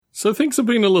So things have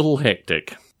been a little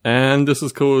hectic, and this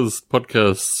has caused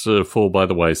podcasts to fall by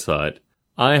the wayside.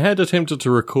 I had attempted to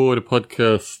record a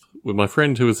podcast with my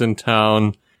friend who was in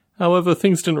town. However,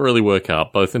 things didn't really work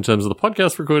out, both in terms of the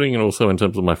podcast recording and also in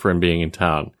terms of my friend being in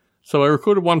town. So I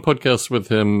recorded one podcast with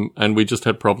him, and we just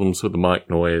had problems with the mic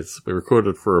noise. We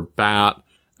recorded for about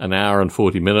an hour and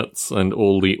 40 minutes, and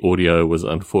all the audio was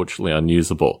unfortunately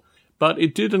unusable. But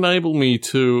it did enable me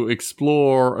to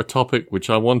explore a topic which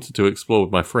I wanted to explore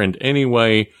with my friend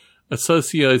anyway,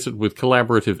 associated with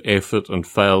collaborative effort and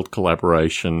failed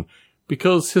collaboration.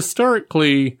 Because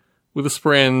historically, with this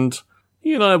friend,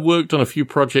 he and I have worked on a few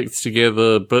projects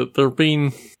together, but there have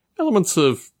been elements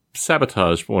of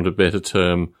sabotage, for want of a better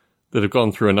term, that have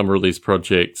gone through a number of these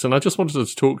projects. And I just wanted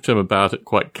to talk to him about it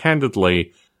quite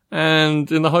candidly.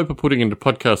 And in the hope of putting into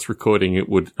podcast recording, it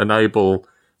would enable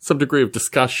some degree of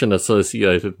discussion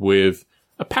associated with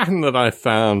a pattern that I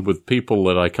found with people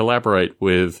that I collaborate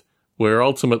with, where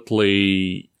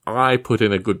ultimately I put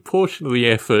in a good portion of the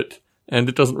effort and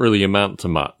it doesn't really amount to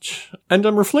much. And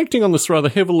I'm reflecting on this rather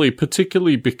heavily,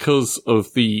 particularly because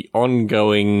of the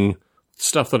ongoing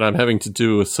stuff that I'm having to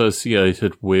do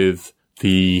associated with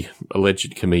the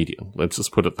alleged comedian. Let's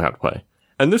just put it that way.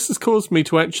 And this has caused me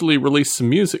to actually release some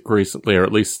music recently, or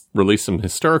at least release some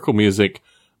historical music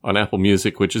on Apple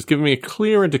Music, which has given me a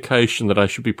clear indication that I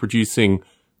should be producing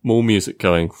more music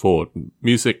going forward.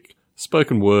 Music,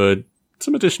 spoken word,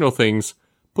 some additional things,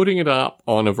 putting it up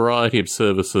on a variety of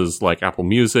services like Apple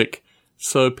Music,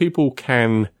 so people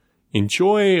can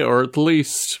enjoy or at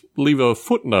least leave a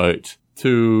footnote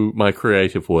to my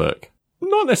creative work.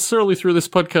 Not necessarily through this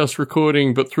podcast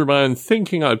recording, but through my own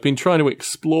thinking, I've been trying to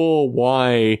explore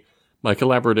why my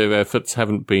collaborative efforts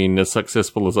haven't been as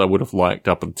successful as I would have liked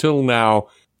up until now.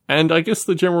 And I guess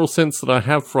the general sense that I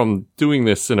have from doing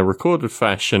this in a recorded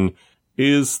fashion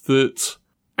is that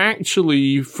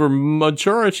actually, for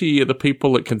majority of the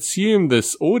people that consume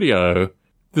this audio,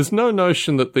 there's no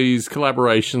notion that these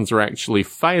collaborations are actually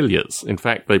failures. In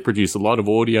fact, they produce a lot of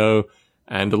audio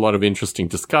and a lot of interesting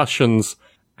discussions,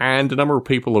 and a number of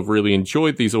people have really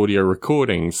enjoyed these audio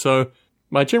recordings. So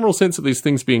my general sense of these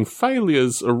things being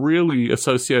failures are really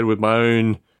associated with my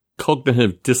own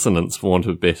cognitive dissonance, for want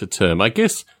of a better term. I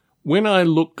guess when I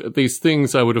look at these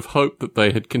things, I would have hoped that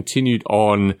they had continued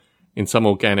on in some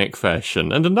organic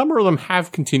fashion, and a number of them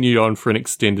have continued on for an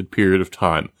extended period of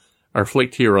time. I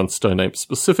reflect here on Stone Ape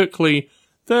specifically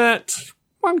that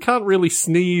one can't really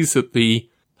sneeze at the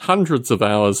hundreds of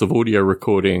hours of audio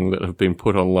recording that have been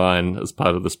put online as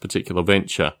part of this particular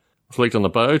venture. Reflect on the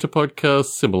Biota podcast,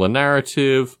 similar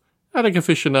narrative, Attic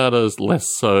Aficionados less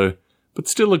so, but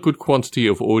still a good quantity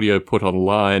of audio put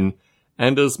online,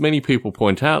 and as many people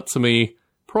point out to me,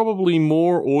 probably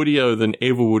more audio than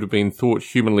ever would have been thought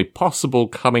humanly possible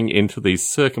coming into these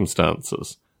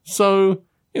circumstances. So,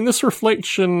 in this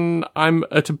reflection, I'm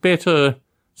at a better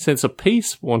sense of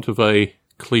peace, for want of a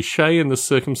cliche in this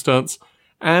circumstance,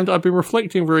 and I've been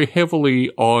reflecting very heavily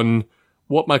on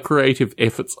what my creative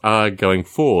efforts are going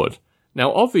forward.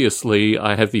 Now, obviously,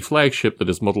 I have the flagship that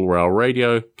is Model Rail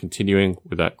Radio, continuing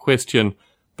without question,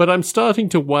 but I'm starting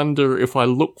to wonder if I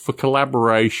look for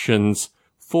collaborations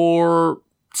for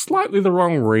slightly the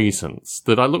wrong reasons.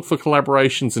 That I look for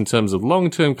collaborations in terms of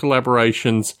long-term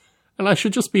collaborations, and I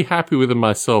should just be happy within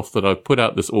myself that I've put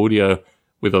out this audio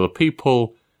with other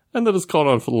people, and that it's gone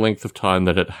on for the length of time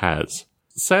that it has.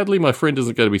 Sadly, my friend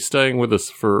isn't going to be staying with us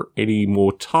for any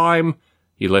more time.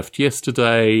 He left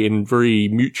yesterday in very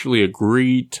mutually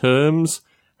agreed terms,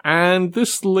 and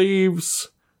this leaves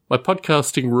my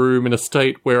podcasting room in a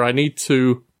state where I need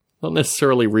to not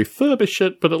necessarily refurbish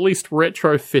it, but at least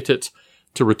retrofit it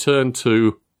to return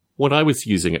to what I was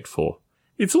using it for.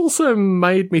 It's also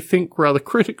made me think rather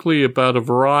critically about a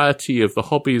variety of the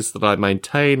hobbies that I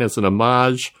maintain as an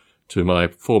homage to my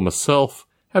former self.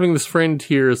 Having this friend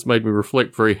here has made me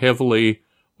reflect very heavily.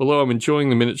 Although I'm enjoying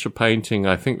the miniature painting,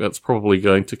 I think that's probably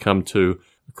going to come to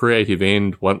a creative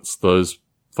end once those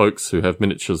folks who have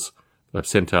miniatures that I've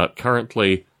sent out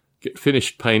currently get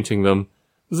finished painting them.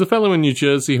 There's a fellow in New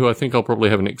Jersey who I think I'll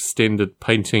probably have an extended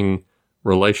painting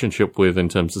relationship with in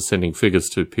terms of sending figures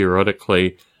to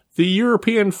periodically. The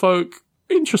European folk,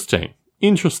 interesting,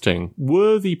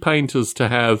 worthy painters to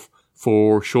have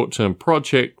for short-term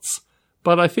projects,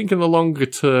 but I think in the longer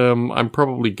term, I'm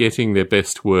probably getting their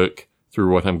best work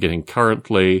through what I'm getting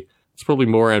currently. It's probably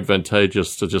more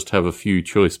advantageous to just have a few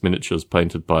choice miniatures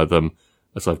painted by them,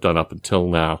 as I've done up until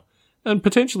now, and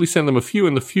potentially send them a few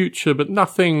in the future, but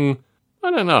nothing, I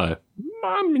don't know.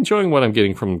 I'm enjoying what I'm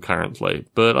getting from them currently,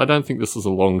 but I don't think this is a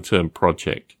long-term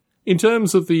project. In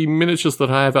terms of the miniatures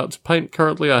that I have out to paint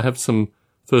currently, I have some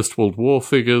First World War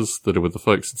figures that are with the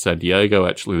folks in San Diego.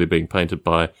 Actually, they're being painted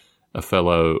by a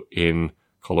fellow in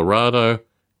Colorado.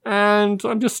 And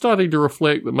I'm just starting to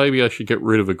reflect that maybe I should get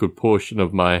rid of a good portion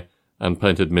of my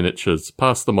unpainted miniatures,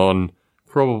 pass them on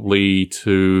probably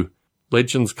to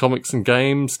Legends Comics and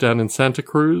Games down in Santa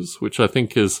Cruz, which I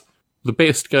think is the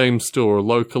best game store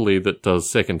locally that does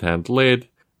second-hand lead,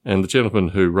 and the gentleman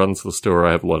who runs the store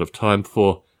I have a lot of time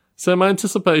for. So my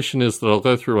anticipation is that I'll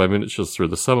go through my miniatures through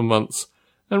the summer months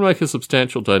and make a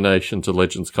substantial donation to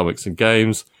Legends Comics and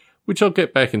Games, which I'll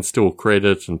get back in store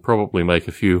credit and probably make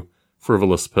a few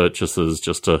frivolous purchases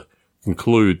just to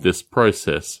conclude this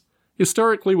process.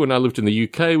 Historically, when I lived in the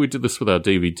UK, we did this with our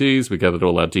DVDs. We gathered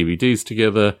all our DVDs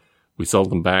together. We sold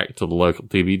them back to the local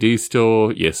DVD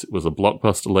store. Yes, it was a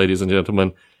Blockbuster, ladies and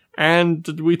gentlemen. And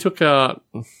we took out,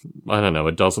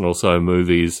 a dozen or so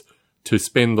movies to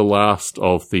spend the last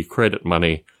of the credit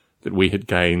money that we had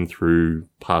gained through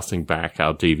passing back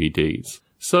our DVDs.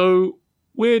 So,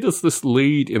 where does this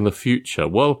lead in the future?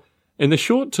 Well, in the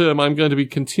short term, I'm going to be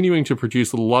continuing to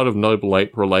produce a lot of Noble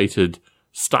Ape-related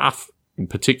stuff, in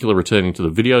particular returning to the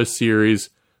video series.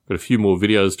 Got a few more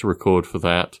videos to record for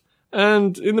that.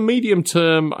 And in the medium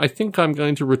term, I think I'm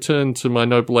going to return to my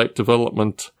Noble Ape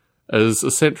development as a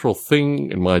central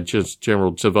thing in my just general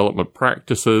development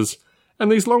practices.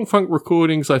 And these Long Funk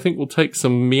recordings, I think, will take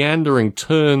some meandering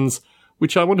turns,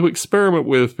 which I want to experiment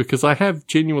with because I have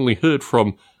genuinely heard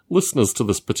from listeners to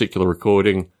this particular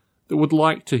recording that would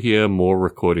like to hear more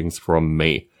recordings from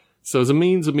me. So as a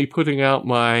means of me putting out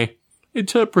my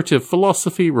interpretive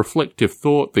philosophy, reflective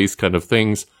thought, these kind of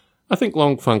things, I think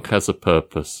Long Funk has a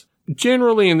purpose.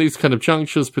 Generally in these kind of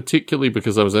junctures, particularly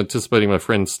because I was anticipating my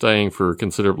friend staying for a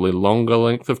considerably longer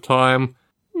length of time,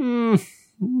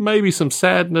 maybe some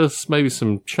sadness, maybe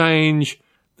some change.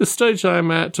 The stage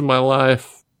I'm at in my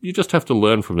life, you just have to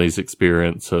learn from these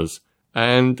experiences.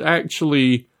 And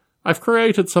actually, I've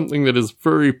created something that is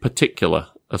very particular,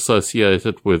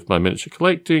 associated with my miniature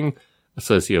collecting,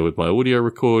 associated with my audio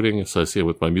recording, associated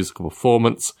with my musical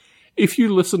performance. If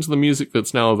you listen to the music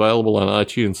that's now available on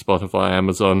iTunes, Spotify,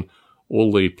 Amazon,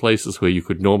 all the places where you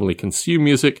could normally consume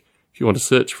music, if you want to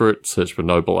search for it, search for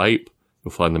Noble Ape.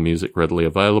 You'll find the music readily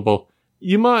available.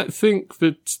 You might think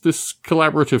that this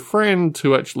collaborative friend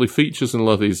who actually features in a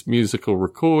lot of these musical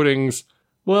recordings,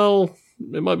 well,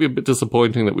 it might be a bit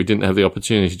disappointing that we didn't have the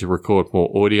opportunity to record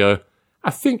more audio.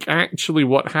 I think actually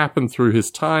what happened through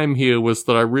his time here was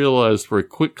that I realized very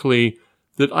quickly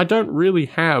that I don't really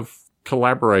have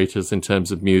collaborators in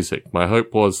terms of music. My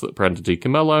hope was that Brandon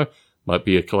DiCamillo might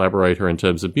be a collaborator in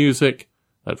terms of music.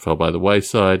 That fell by the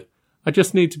wayside. I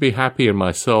just need to be happy in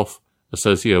myself,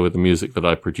 associated with the music that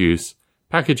I produce,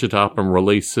 package it up and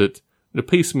release it in a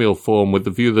piecemeal form with the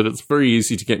view that it's very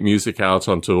easy to get music out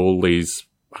onto all these,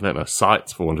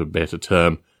 sites, for want of a better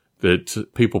term, that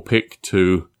people pick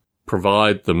to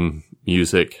provide them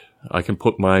music. I can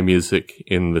put my music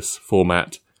in this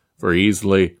format very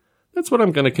easily. That's what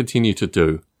I'm going to continue to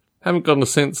do. Haven't gotten a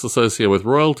sense associated with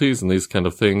royalties and these kind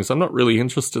of things. I'm not really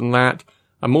interested in that.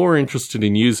 I'm more interested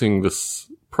in using this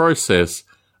process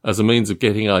as a means of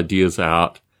getting ideas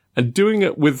out and doing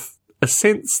it with a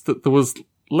sense that there was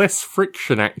less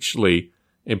friction actually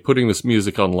in putting this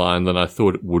music online than I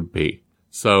thought it would be.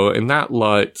 So in that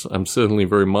light, I'm certainly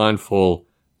very mindful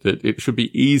that it should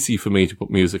be easy for me to put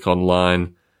music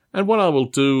online. And what I will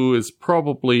do is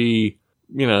probably,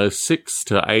 6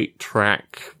 to 8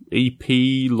 track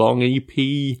EP, long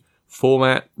EP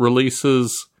format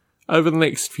releases over the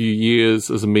next few years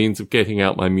as a means of getting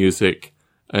out my music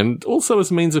and also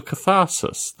as a means of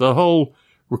catharsis. The whole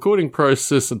recording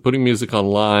process and putting music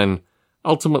online,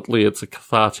 ultimately it's a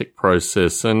cathartic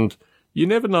process, and you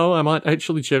never know, I might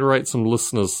actually generate some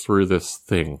listeners through this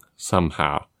thing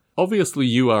somehow. Obviously,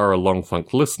 you are a Long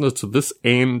Funk listener. To this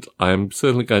end, I'm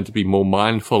certainly going to be more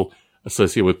mindful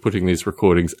associated with putting these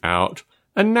recordings out.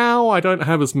 And now I don't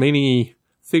have as many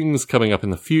things coming up in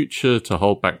the future to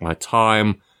hold back my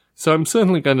time, so I'm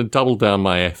certainly going to double down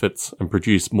my efforts and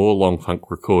produce more Long Funk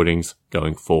recordings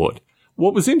going forward.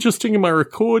 What was interesting in my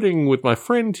recording with my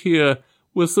friend here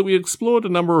was that we explored a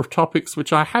number of topics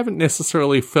which I haven't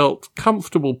necessarily felt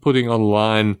comfortable putting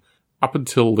online up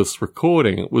until this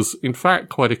recording. It was, in fact,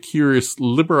 quite a curious,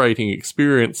 liberating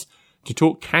experience to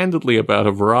talk candidly about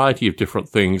a variety of different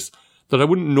things that I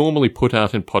wouldn't normally put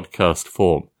out in podcast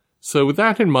form. So with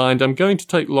that in mind, I'm going to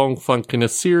take Long Funk in a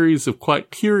series of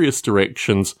quite curious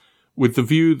directions with the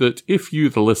view that if you,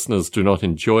 the listeners, do not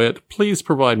enjoy it, please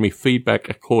provide me feedback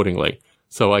accordingly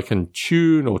so I can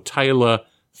tune or tailor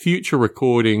future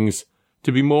recordings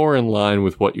to be more in line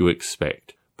with what you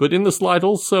expect. But in this light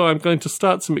also, I'm going to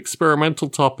start some experimental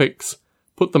topics,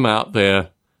 put them out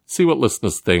there, see what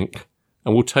listeners think,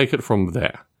 and we'll take it from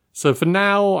there. So for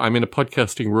now, I'm in a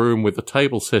podcasting room with a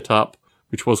table set up,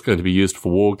 which was going to be used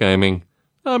for wargaming.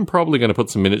 I'm probably going to put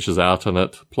some miniatures out on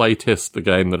it, play test the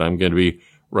game that I'm going to be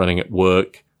running at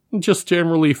work, and just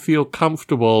generally feel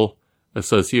comfortable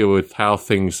associated with how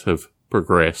things have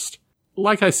progressed.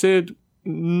 Like I said,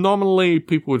 nominally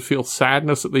people would feel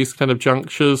sadness at these kind of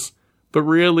junctures, but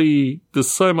really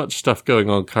there's so much stuff going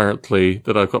on currently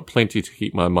that I've got plenty to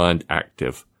keep my mind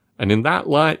active. And in that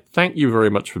light, thank you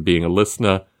very much for being a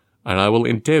listener, and I will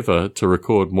endeavour to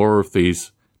record more of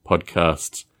these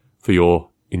podcasts for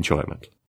your enjoyment.